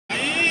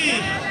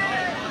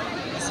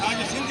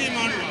सिंधी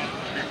मानू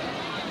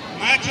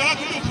मैं चवा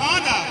गुड्डू खान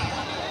दा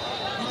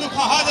गुड्डू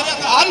खान दे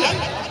हल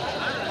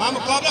मां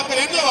मुकाबला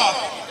करेंदो वा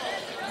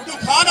गुड्डू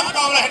खान दा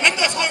मुकाबला है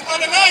नंदा सा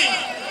मुकाबला नहीं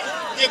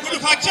ये गुड्डू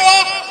खान चवा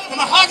तो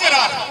मैं हाजिर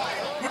आ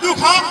गुड्डू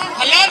खान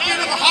हलाल के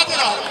मैं हाजिर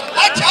आ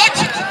अच्छा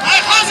मैं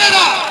हाजिर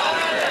आ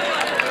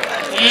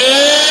ये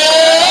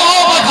आओ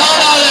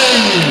पठान आए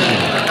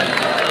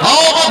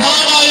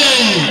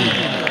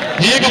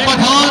एक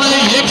पठान है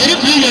एक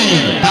सिद्धि गई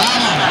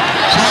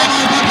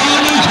शाबाश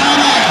पठान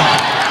शाबाश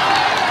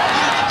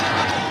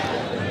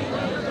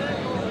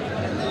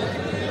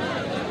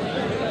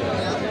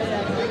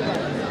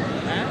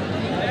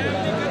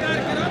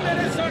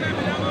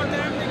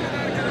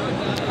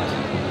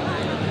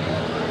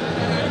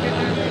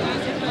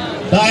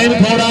टाइम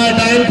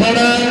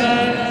थोड़ा है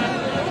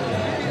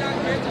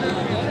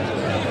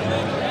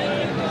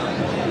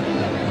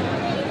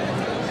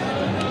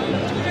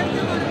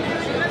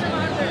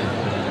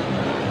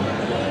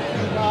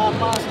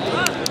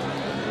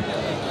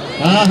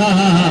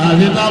हाँ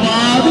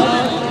जिंदाबाद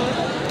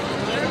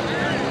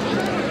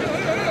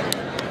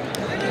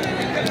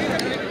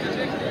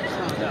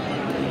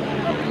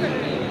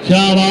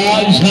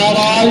शाबाश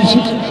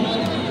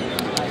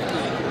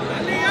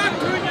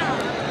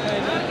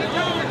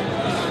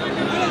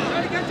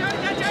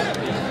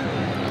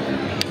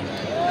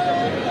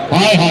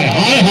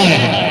हाय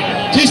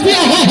चिश्ती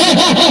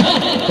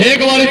एक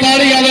बारी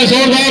ताड़ी आवे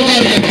जोरदार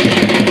ताड़ी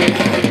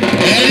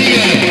वेरी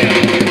गुड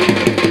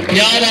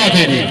क्या बात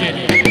है जी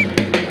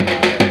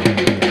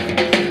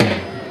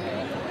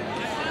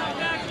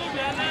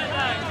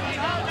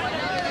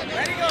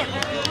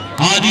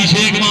हाजी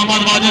शेख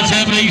मोहम्मद वाजिद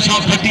साहब रईस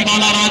साहब खट्टी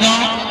वाला राजा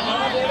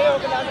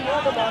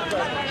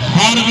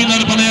हर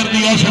विनर प्लेयर की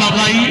हौसला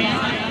अफजाई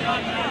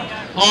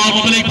और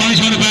मुबलिक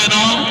 500 रुपए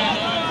नाम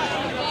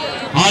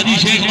हाजी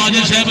शेख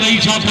वाजिद साहब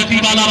रईस साहब खट्टी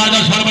वाला राजा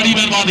सर बड़ी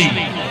मेहरबानी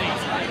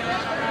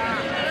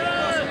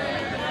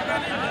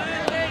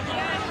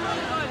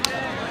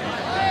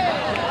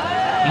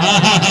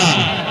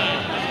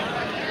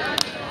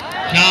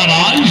क्या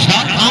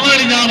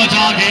बात जा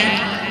बचा के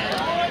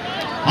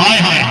हाय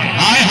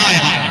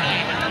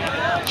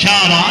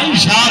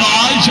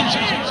शाबाश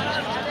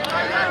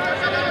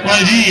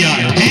जी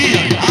वेरी गुड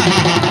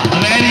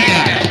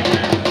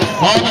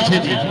बहुत अच्छे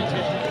जी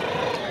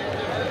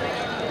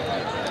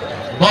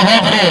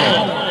बहुत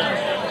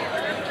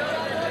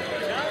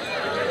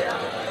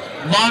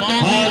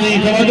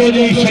तवज्जो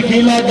जी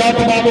शकीला जट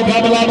का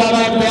मुकाबला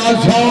वाला इम्तियाज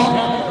शाह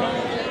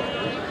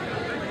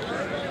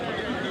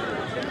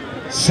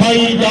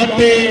सही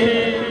जाते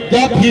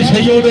जाफी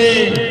सही दे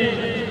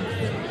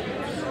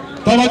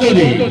तवज्जो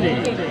जी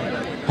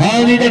हाँ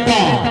जी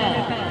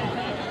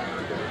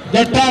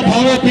जट्टा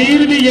भावे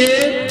पीर भी है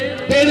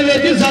पेड़ में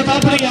जिसत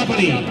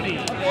अपनी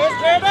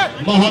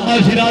मोहम्मद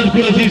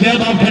सिराजपुर असी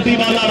साहब आप खट्टी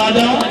वाला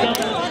राजा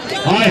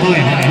हाय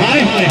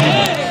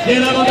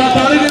जेड़ा बंदा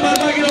ताली दे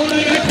माता की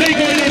रोने बैठे ही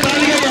कोई नहीं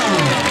ताली का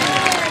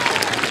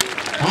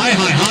हाय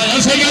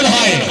सैयद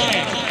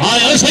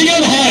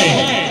हाय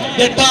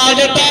जट्टा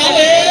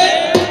ए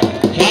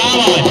क्या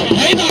बात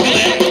है दाखिल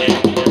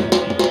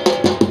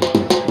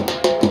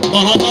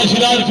मोहम्मद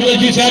सिराजपुर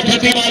असी साहब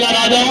खट्टी वाला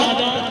राजा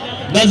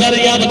नजर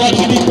याद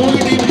बाकी की पूरी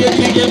टीम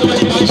जीती गेंद में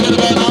 500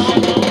 रुपए नाम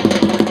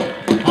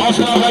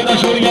हौसला फायदा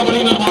शोरिया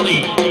बड़ी मेहरबानी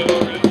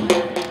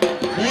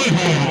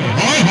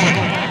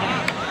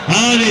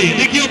हाँ जी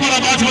डिग्गियों पर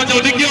आवाज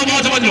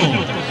बजो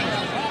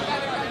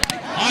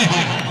हाय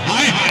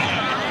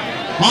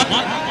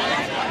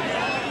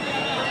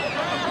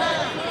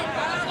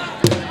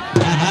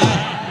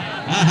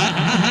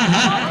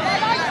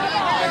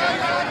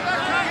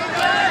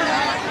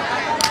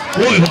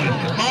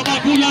बाबा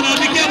कूला ने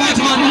डिग्गिया आवाज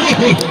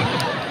मारो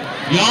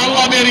या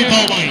अल्लाह मेरी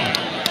तौबा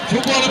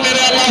शुक्र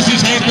मेरे अल्लाह से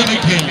साइड पे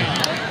नहीं खेले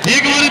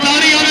एक बार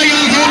ताली आ रही है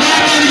जोरदार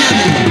ताली है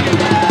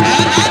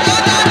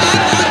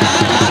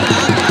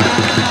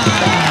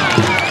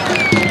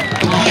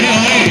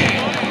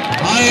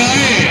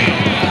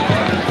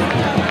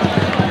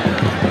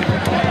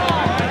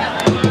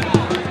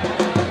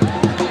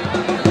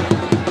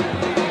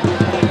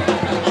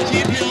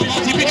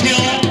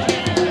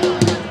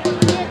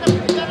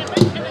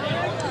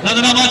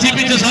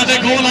पीछे साढ़े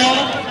कोल आओ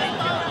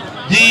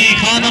जी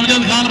खान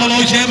अमजद खान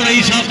बलोच साहब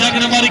रईस साहब जग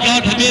नंबर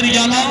 61 मेरी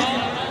आला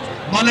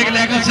मालिक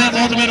लियाकत साहब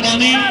बहुत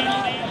मेहरबानी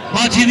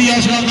बाची दी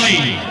हौसला अफजाई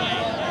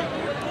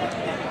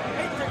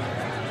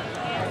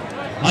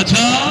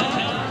अच्छा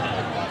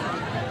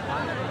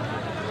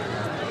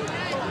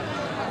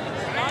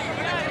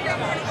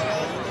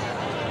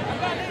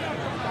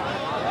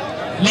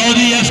लो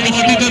जी इस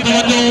कबड्डी पे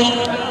तवज्जो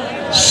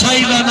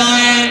सही लाना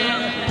है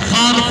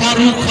खान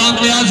फारूक खान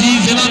रियाजी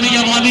जिला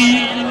मियां वाली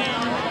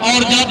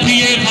और जाफी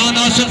खान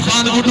आसिफ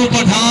खान गुड्डू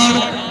पठान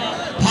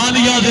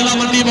थालिया जिला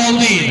मंडी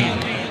बौलदी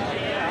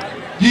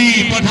जी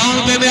पठान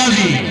पे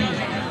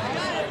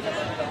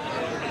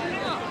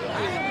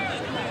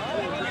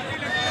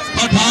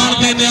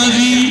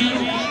न्याजी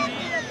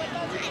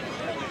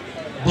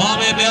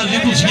बावे न्याजी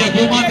तुसी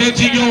हुकूमत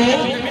थी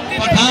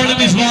पठान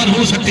इस बार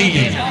हो सकती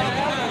है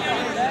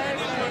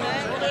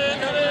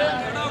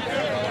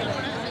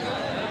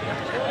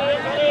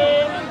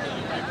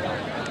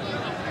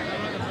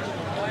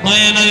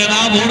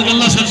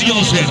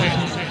नियाजियों से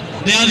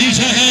नियाजी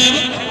साहब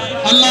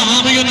अल्लाह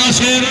हामी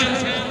नासिर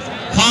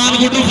खान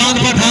गुड्डू खान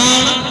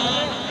पठान।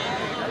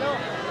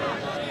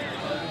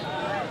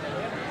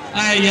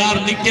 ऐ यार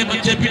निक्के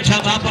बच्चे पीछा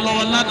ना पलो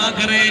अल्लाह ना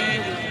करे।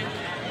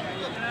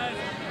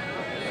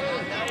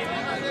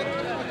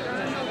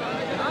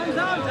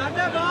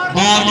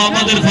 बार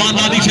मोहम्मद इरफान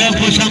आदि साहब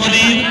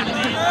खुशामदी।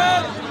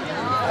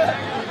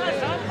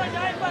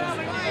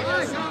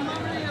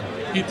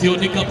 इत्यो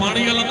निक्का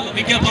पानी वाला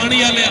निक्का पानी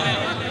वाले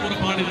पूरा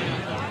पानी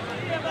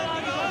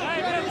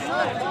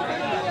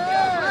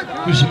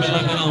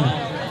बिस्मिल्लाह कराओ।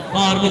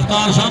 बार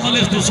मुख्तार शामिल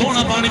इस तो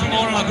सोना पानी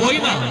पिलाने कोई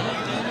ना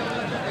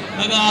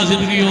लगा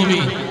जिंदगी हो भी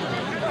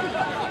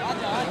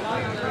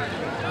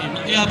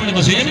ये अपने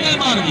बसेर में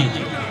मार दी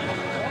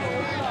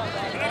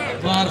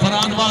बार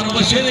फरान बार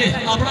बच्चे दे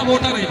अपना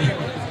वोटर है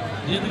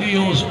जिंदगी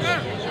हो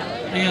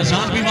ये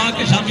आसान भी मांग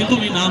के शामिल तू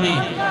भी नाम ही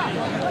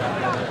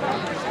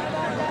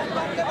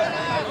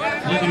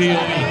जिंदगी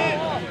हो भी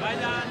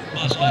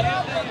बस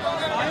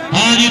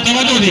हाँ जी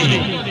तवज्जो दी।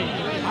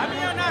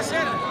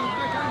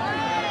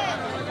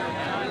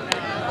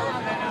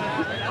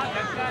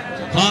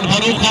 खान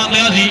फारूक खान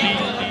न्याजी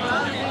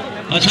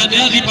अच्छा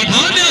न्याजी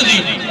पठान न्याजी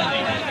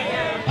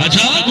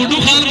अच्छा गुड्डू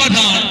खान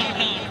पठान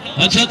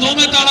अच्छा तो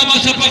मैं ताड़ा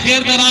माशा पखेर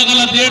दरा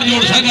गला 1.5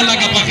 जोड़ सा गला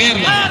का पखेर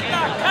ला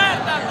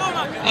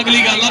अगली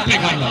गल आपे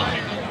कर ला।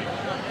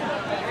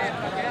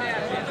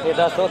 ये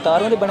दसो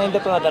तारों ने बनाई तो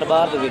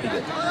दरबार दी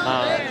वीडियो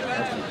हां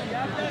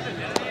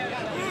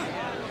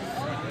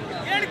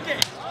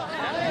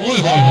ओए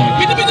होए होए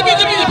पीछे पीछे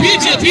पीछे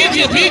पीछे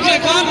पीछे पीछे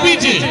कान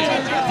पीछे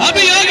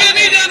अभी आगे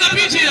नहीं जाना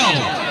पीछे आओ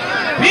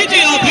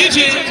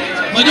पीछे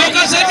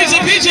मजोका से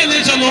पीछे ले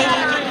चलो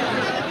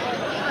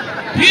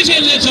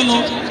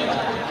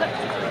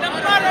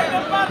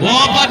वो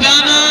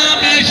पठाना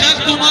बेशक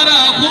तुम्हारा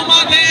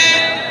हुकूमत है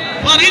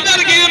पर इधर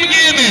गेम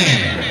है।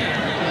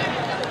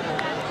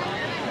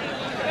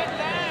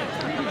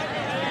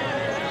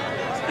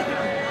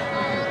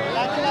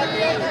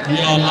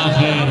 या अल्लाह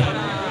खैर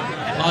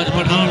आज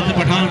पठान से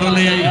पठान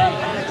ले आई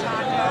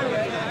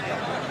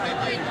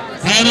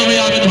खैर हो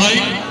गया आबिद भाई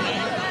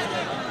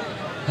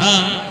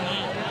हाँ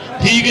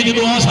ठीक है जी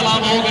दुआ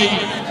सलाम हो गई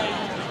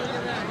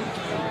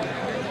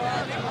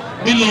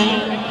मिलो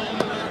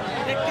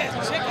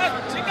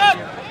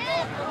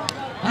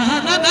ना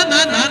ना ना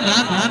ना ना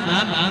ना ना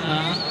ना ना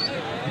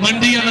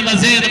मंडी वाला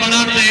ज़ेद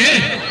बना दे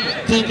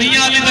तो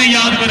मियां अली ने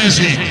याद करे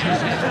से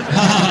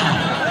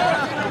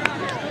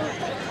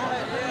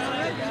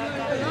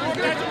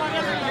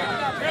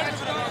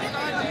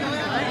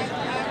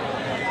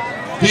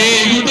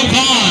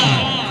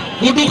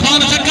गुड्डू खान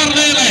चक्कर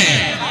ले रहे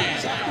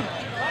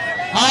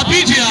आप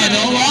पीछे आ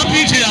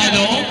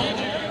जाओ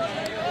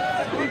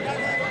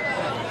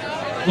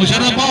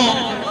मुशर्रफ हो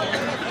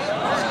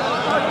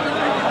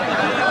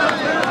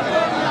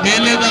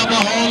मेले का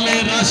माहौल है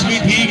रस भी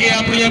ठीक है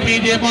अपनी अपनी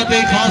जेबा ते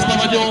खास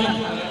तवज्जो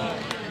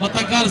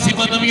मतकर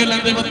सीमा नवी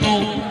लेंदे बतो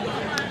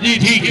जी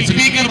ठीक है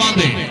स्पीकर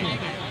बांधे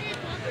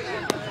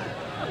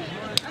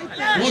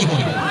ओए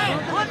होए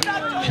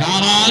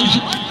शाबाश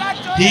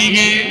ठीक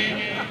है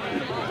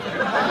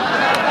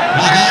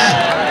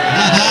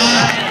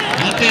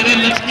तेरे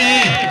लचके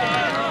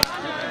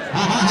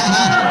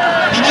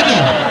समझो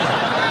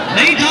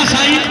नहीं था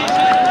साई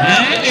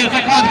देर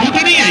तक बात खुद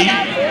नहीं आई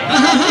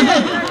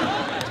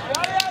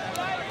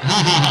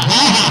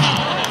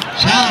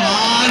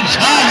शाबाश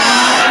शाबाश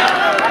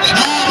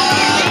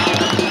शाबाश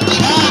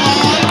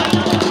शाबाश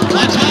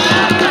अच्छा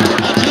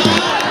अच्छा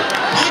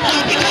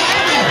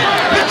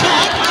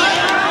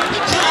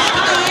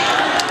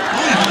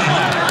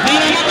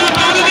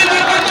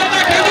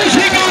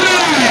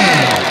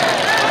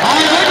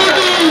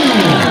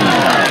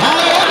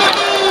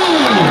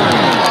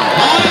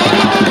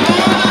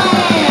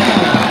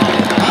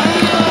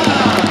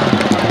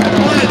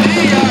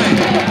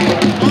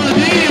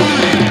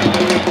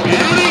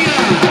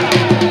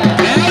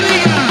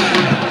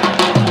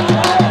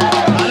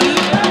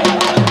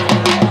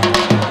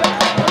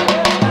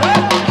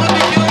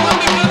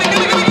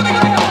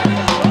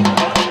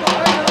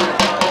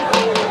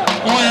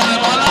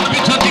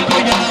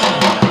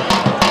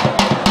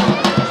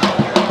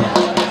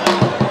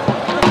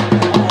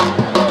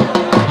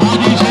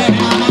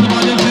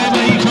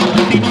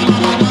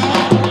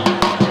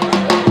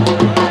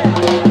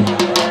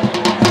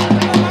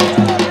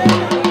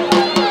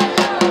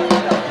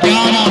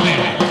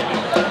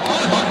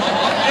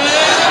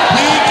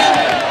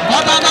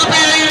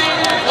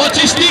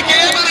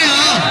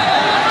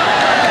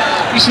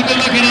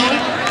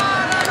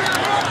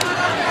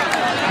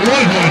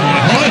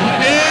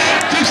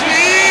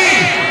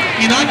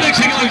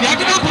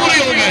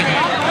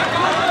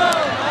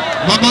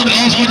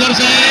गुजर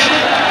साहब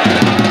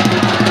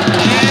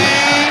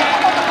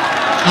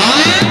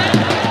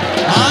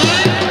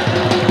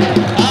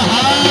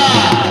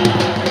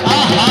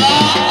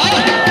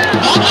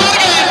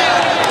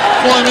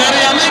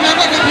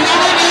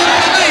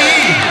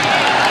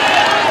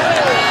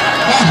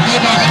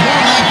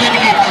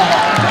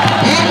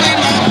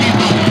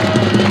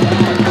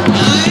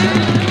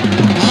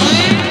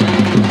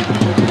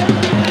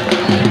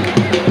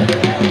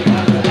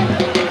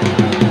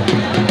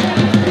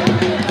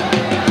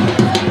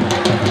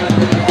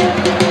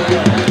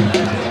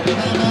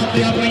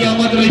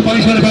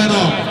फिर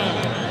पहना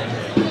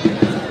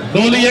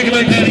डोली। एक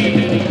मिनट ठहरी,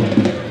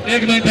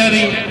 एक मिनट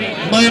ठहरी।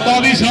 मैं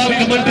 22 साल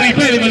कमेंट्री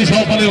पहले मेरी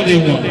 100 पले होने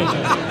हुआ।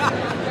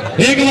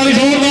 एक बारी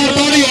जोरदार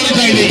ताली होनी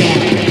चाहिए।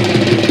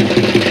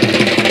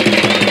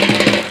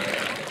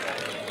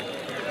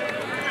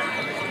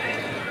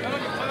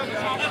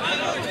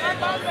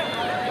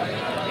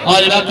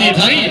 आज राती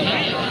थाई,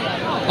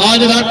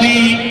 आज राती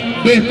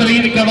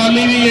बेहतरीन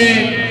कवाली भी है।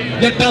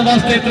 जट्टा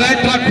वास्ते 3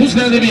 ट्रक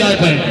खुशने भी आए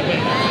पे।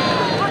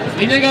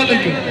 इन्हें गल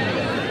जी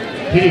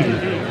ठीक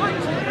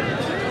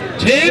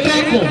 6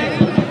 ट्रक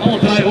को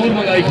ट्राई और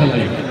मंगाई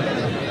खलाई।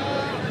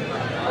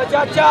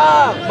 चाचा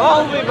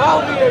माहू भी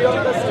है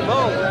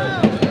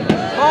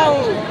माहू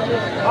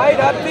आई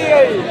राती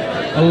है।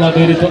 अल्लाह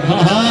मेरी तो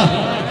हाँ हाँ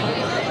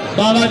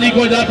बाबा जी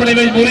को अपने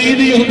में मुरीद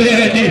ही होते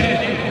हैं जी।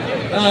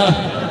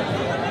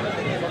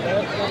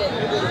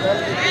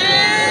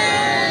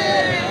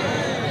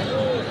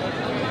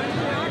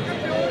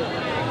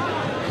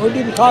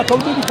 थोड़ी दिखा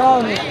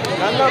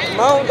ना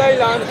माहू का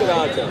ऐलान करा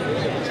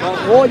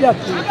हो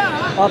जाती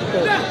अब तो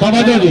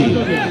तवज्जो जी।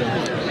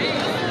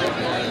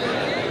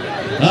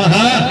 हाँ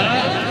हाँ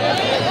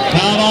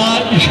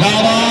शाबाश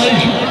शाबाश।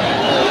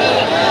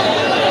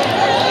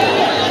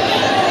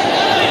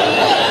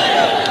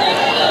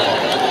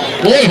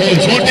 ओए हो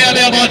छोटे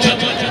वाले आवाज,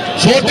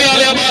 छोटे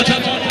वाले आवाज।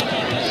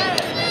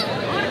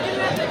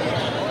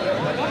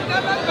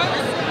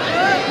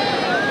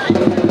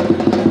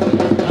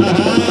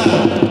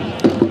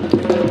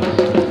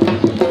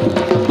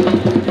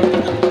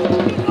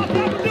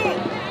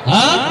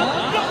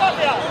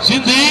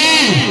 सिंधी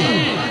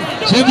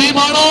सिंधी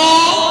मानो,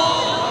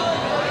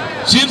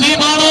 सिंधी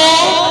मानो।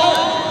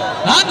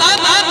 ना ना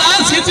ना ना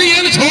सिंधी ये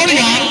छोड़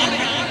यार।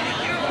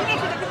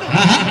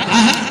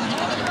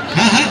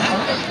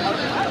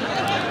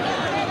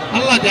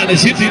 अल्लाह जाने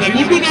सिंधी ने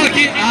गुड्डू ना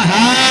की।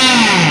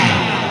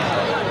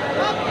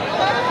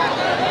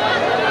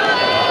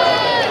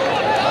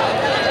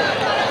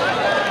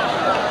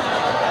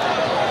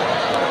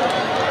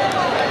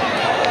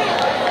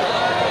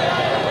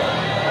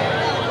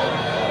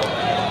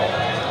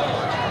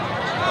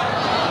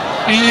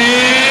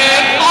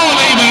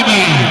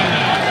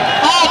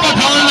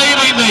 पठान नहीं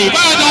बंदी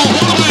बह जाओ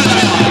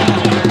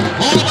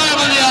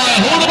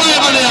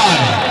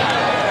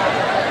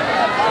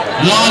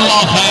याल्ला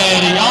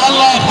खैर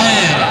याल्ला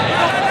खैर।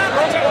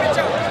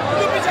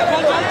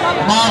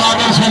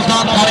 महाराजा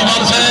सुल्तान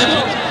परिवार से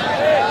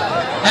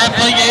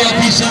FIA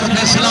ऑफिसर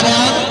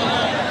फैसलाबाद।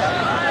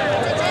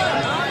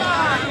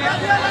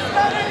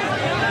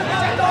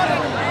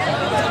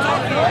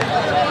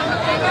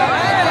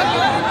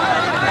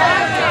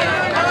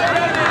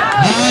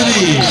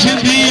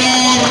 सिंधी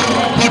और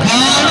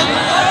पठान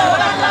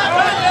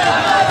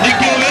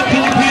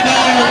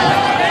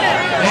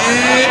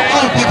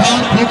और पठान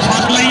खूब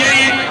फास लाइए।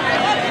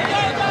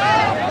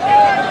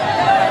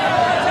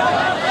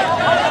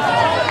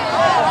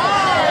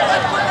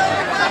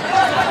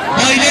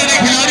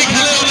 खिलाड़ी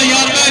खेले होने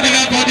यार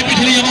मैं बहुत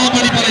पिछली जमात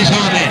बड़ी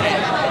परेशान है।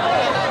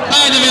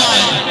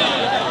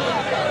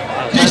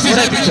 किश्ती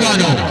से पीछे आ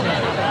जाओ,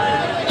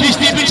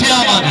 किश्ती पीछे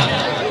आवाना।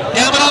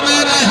 कैमरा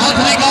मैन है हाथ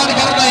रिकॉर्ड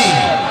कर नहीं।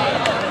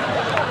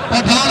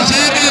 पठान से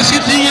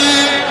सिद्धि है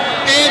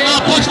ये ना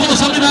पश्तो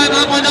समझ रहा है ना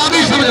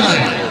पंजाबी समझ रहा है,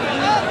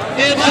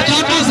 ये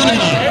बचाता समझ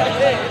रहा है।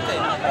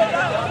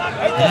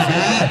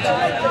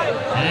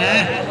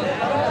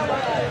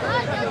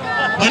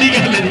 बड़ी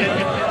गल है।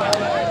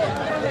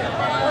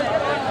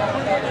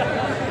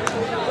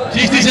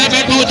 चिश्ती से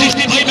बैठो,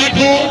 चिश्ती भाई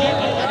बैठो।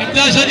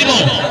 इम्तियाज शाह जी वो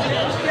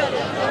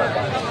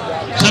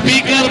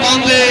स्पीकर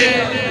बांधे।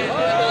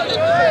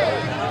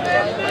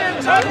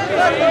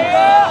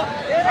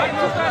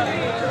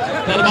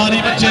 दरबारी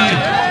बच्चे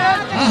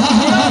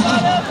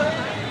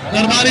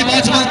दरबारी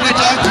बादशाह के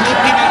चाक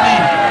छोटी करनी।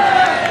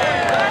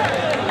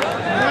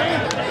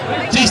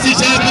 चिश्ती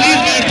साहब प्लीज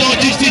बैठ जाओ,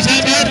 चिश्ती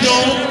साहब बैठ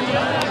जाओ।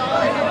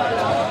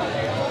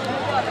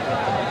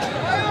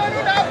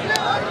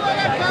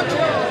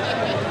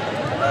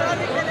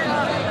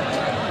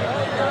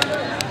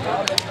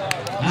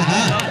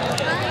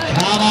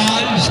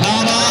 शाबाश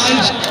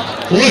शाबाश।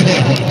 ओए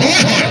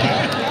होए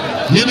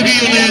जिंदगी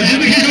उन्हें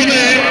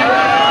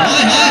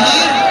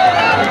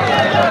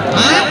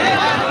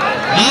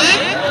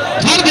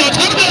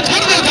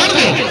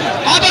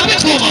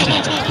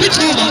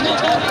पिछो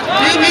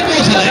ये भी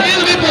पोस रहा है, ये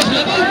भी पोस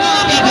रहा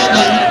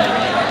है।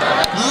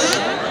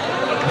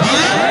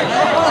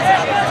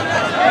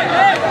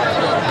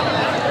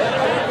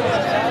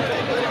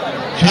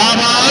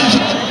 शाबाश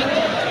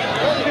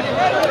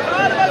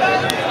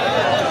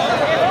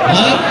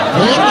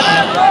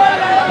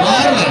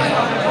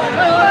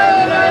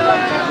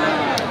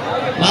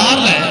मार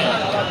ले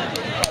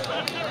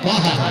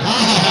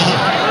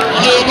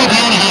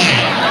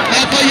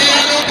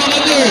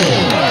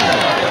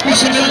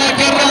बिस्मिल्लाह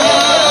कर रहा,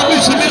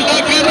 बिस्मिल्लाह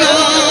कर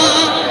रहा।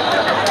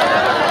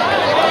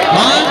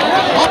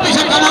 और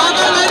पीछे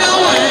कमाना ले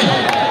जाओ है।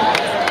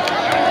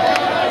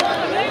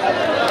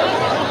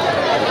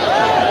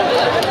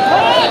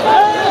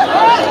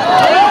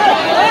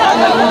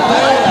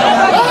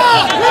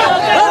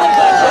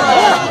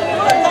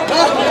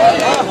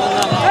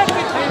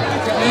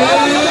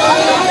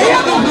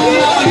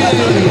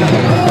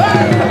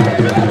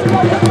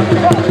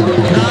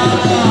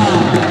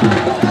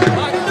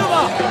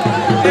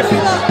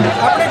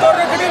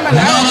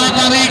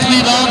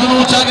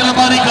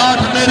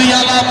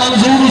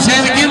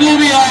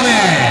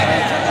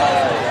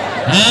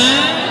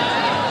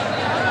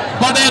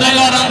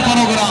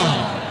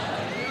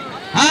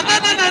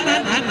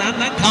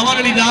 खावा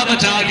नहीं जा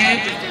बचा के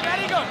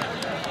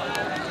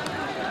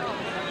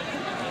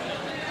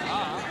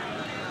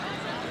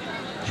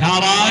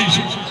शाबाश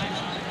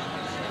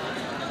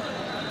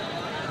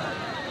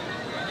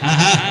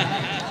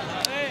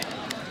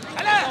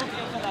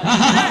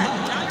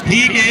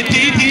ठीक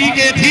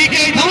है ठीक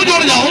है इधर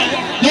जोड़ जाओ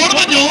जोड़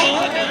बन जाओ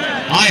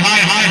हाय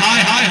हाय हाय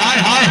हाय हाय हाय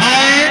हाय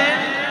हाय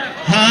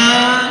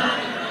हाँ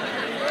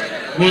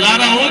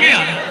गुजारा हो गया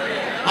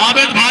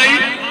आबिद भाई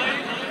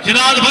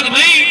चिराग भर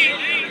नहीं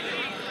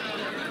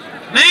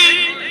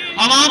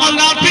अवाम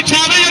अल्लाह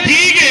पिछा में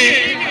ठीक है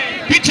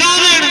पिछा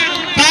में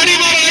ताड़ी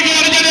मारो एक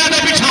बार जरिया तो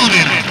पिछा में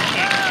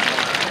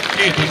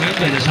ये तो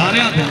कहते हैं सारे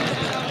आते हैं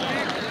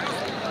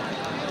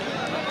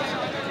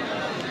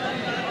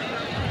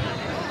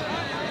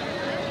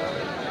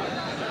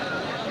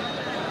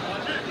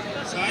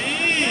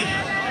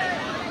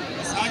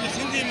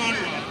सिंधी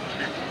मानू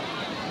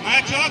मैं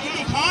चवा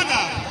गुड्डू खान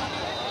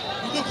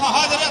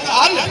हाज़िर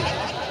हल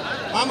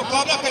मां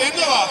मुकाबला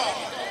करेंदो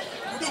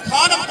गुड्डू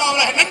खान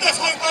मुकाबला है नंढे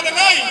सा मुकाबला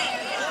नहीं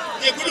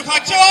ये गुड्डू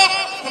खान चवा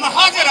तो मैं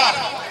हाज़िर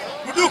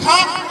गुड्डू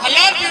खान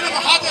हलाल के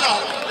मैं हाज़िर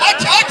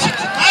अच्छा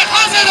मैं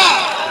हाज़िर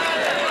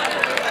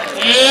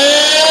ये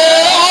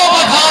आओ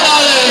पठान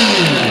आए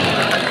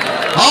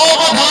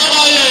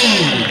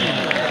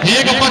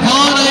एक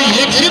पठान आई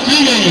एक सिद्धी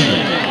गई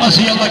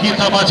असी अल्लाह की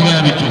बच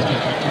गया बिचो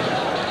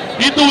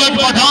इतू एक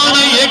पठान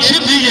आई एक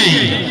सिद्धी गई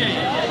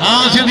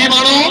हाँ सिद्धी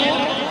मानो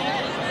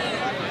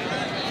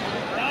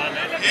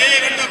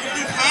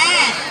गुड्डू खान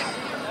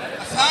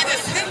असांजे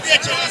सिंध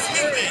चवा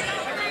सिंध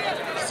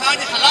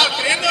असांजे हलाल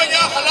करेंदो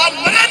या हलाल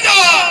मरेंदो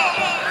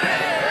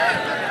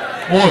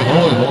ओए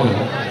ओए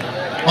ओए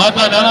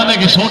माता जाना ने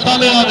कि सोटा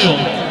ले आ दो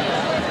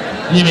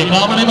ये भी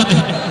काम नहीं बते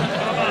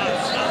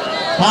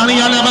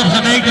पानी वाले बस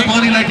नहीं के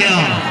पानी लेके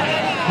आ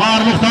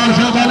बाहर मुख्तार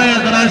साहब वाले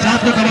दराज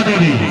साहब को तवज्जो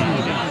दी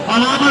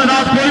अवाम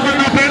रात कोई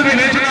बंदा पेड़ में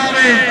बेचना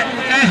आवे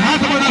ए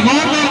हाथ बड़ा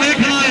गौर में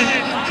देखना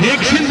है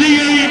एक सिंधी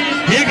आई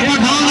एक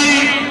पठान आई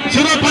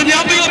सिर्फ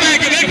पंजाबियों में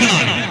के देखना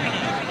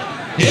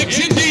एक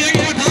सिंधी एक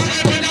पठान है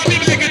पंजाबी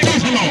में के चल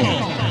सुनाओ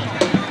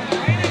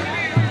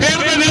पेड़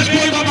में बेच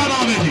कोई बाबा ना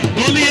आवे जी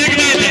बोली एक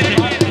नहीं थे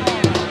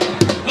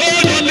ओ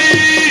बोली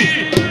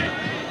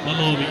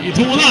बोलो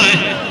इथू ना है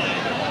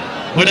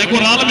बड़े को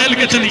राल मेल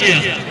के चल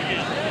गया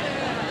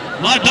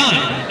माटा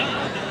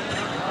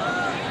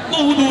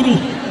बहुत दूर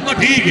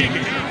ठीक है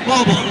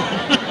बहुत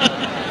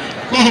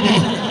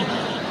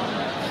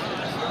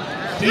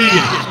ठीक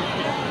है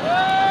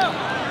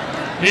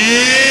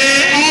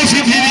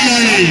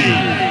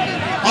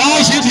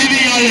आओ सिद्धि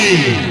भी आई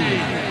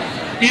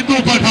इतू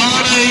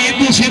पठान है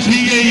इतू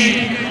सिद्धि गई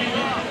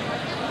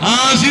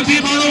हाँ सिद्धि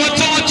मानो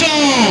बच्चों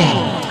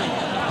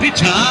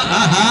पीछा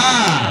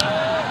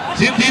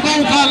सिद्धि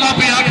बहु खाला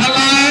पे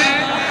खला है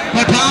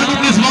पठान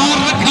निस्वार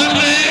रखन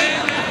में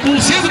तू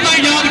सिद्ध में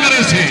याद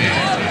करे से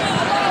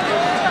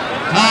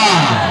हाँ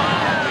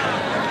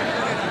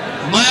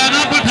मैं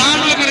ना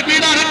पठान अगर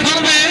बीड़ा रखन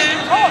में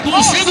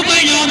तू सिद्ध में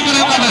याद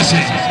करेगा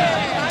वैसे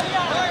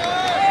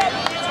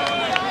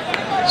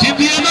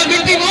सिद्धिया का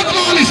गिनती बहुत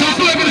माली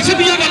सब अगर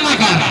सिद्धिया करना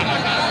कर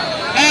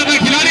मैं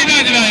खिलाड़ी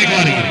मैच रहा एक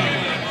बारी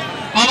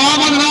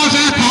अवाम अदराज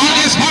है थान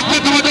इस हक पे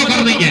तवज्जो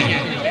करनी है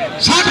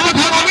 60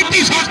 पठाना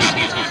मिट्टी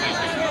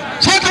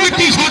 60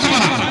 मिट्टी 60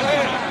 पर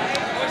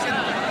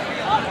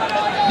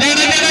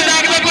जेड़े जेड़े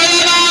जागते कोई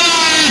ना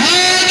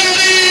है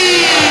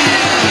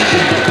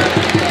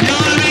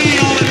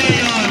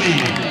यारी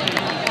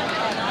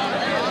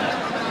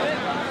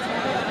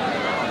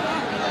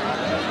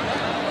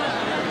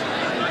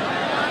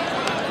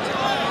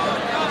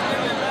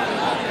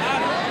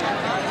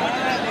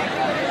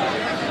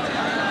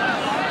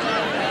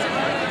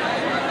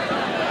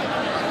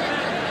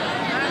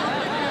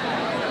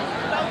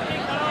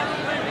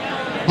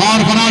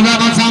और फराजा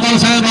बन साबर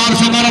साहब और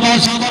समर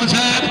बहुत साबर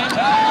साहब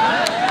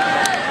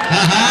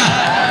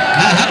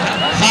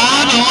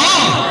खान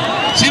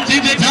हो सिंधी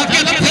के झाके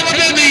लथे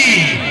लगे नहीं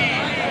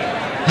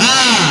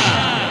हाँ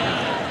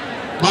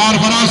और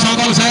फराज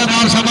साबर साहब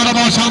और समर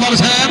बहुत साबर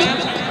साहब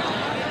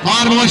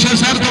और मुबशर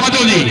साहब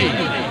तवज्जो जी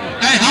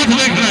ए हाथ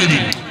देख रहे जी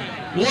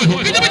वो हो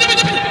पीछे ना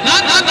पीछे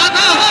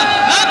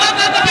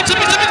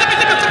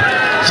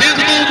शेष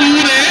बहुत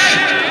दूर है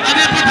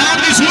अरे पठान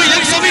की सुई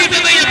एक सभी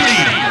नहीं अपनी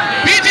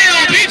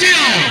पीछे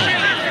आओ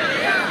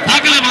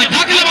ढाकले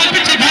मान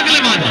पीछे ढाकले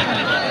मान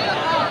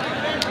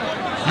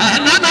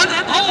ना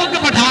आओ के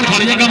पठान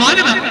खड़ी है गमान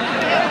ना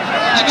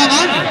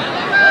गमान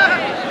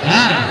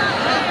हाँ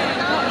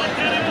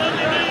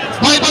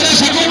भाई बड़े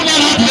सकून में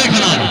हाथ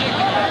देखना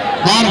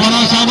बार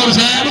बना साबर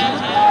साहब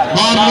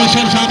बार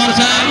मुबशर साबर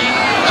साहब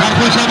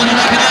सरपंच साहब ने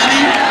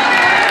खिलाड़ी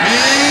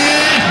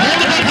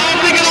पठान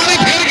की खिलाड़ी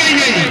फेर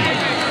गई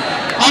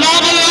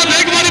अलावा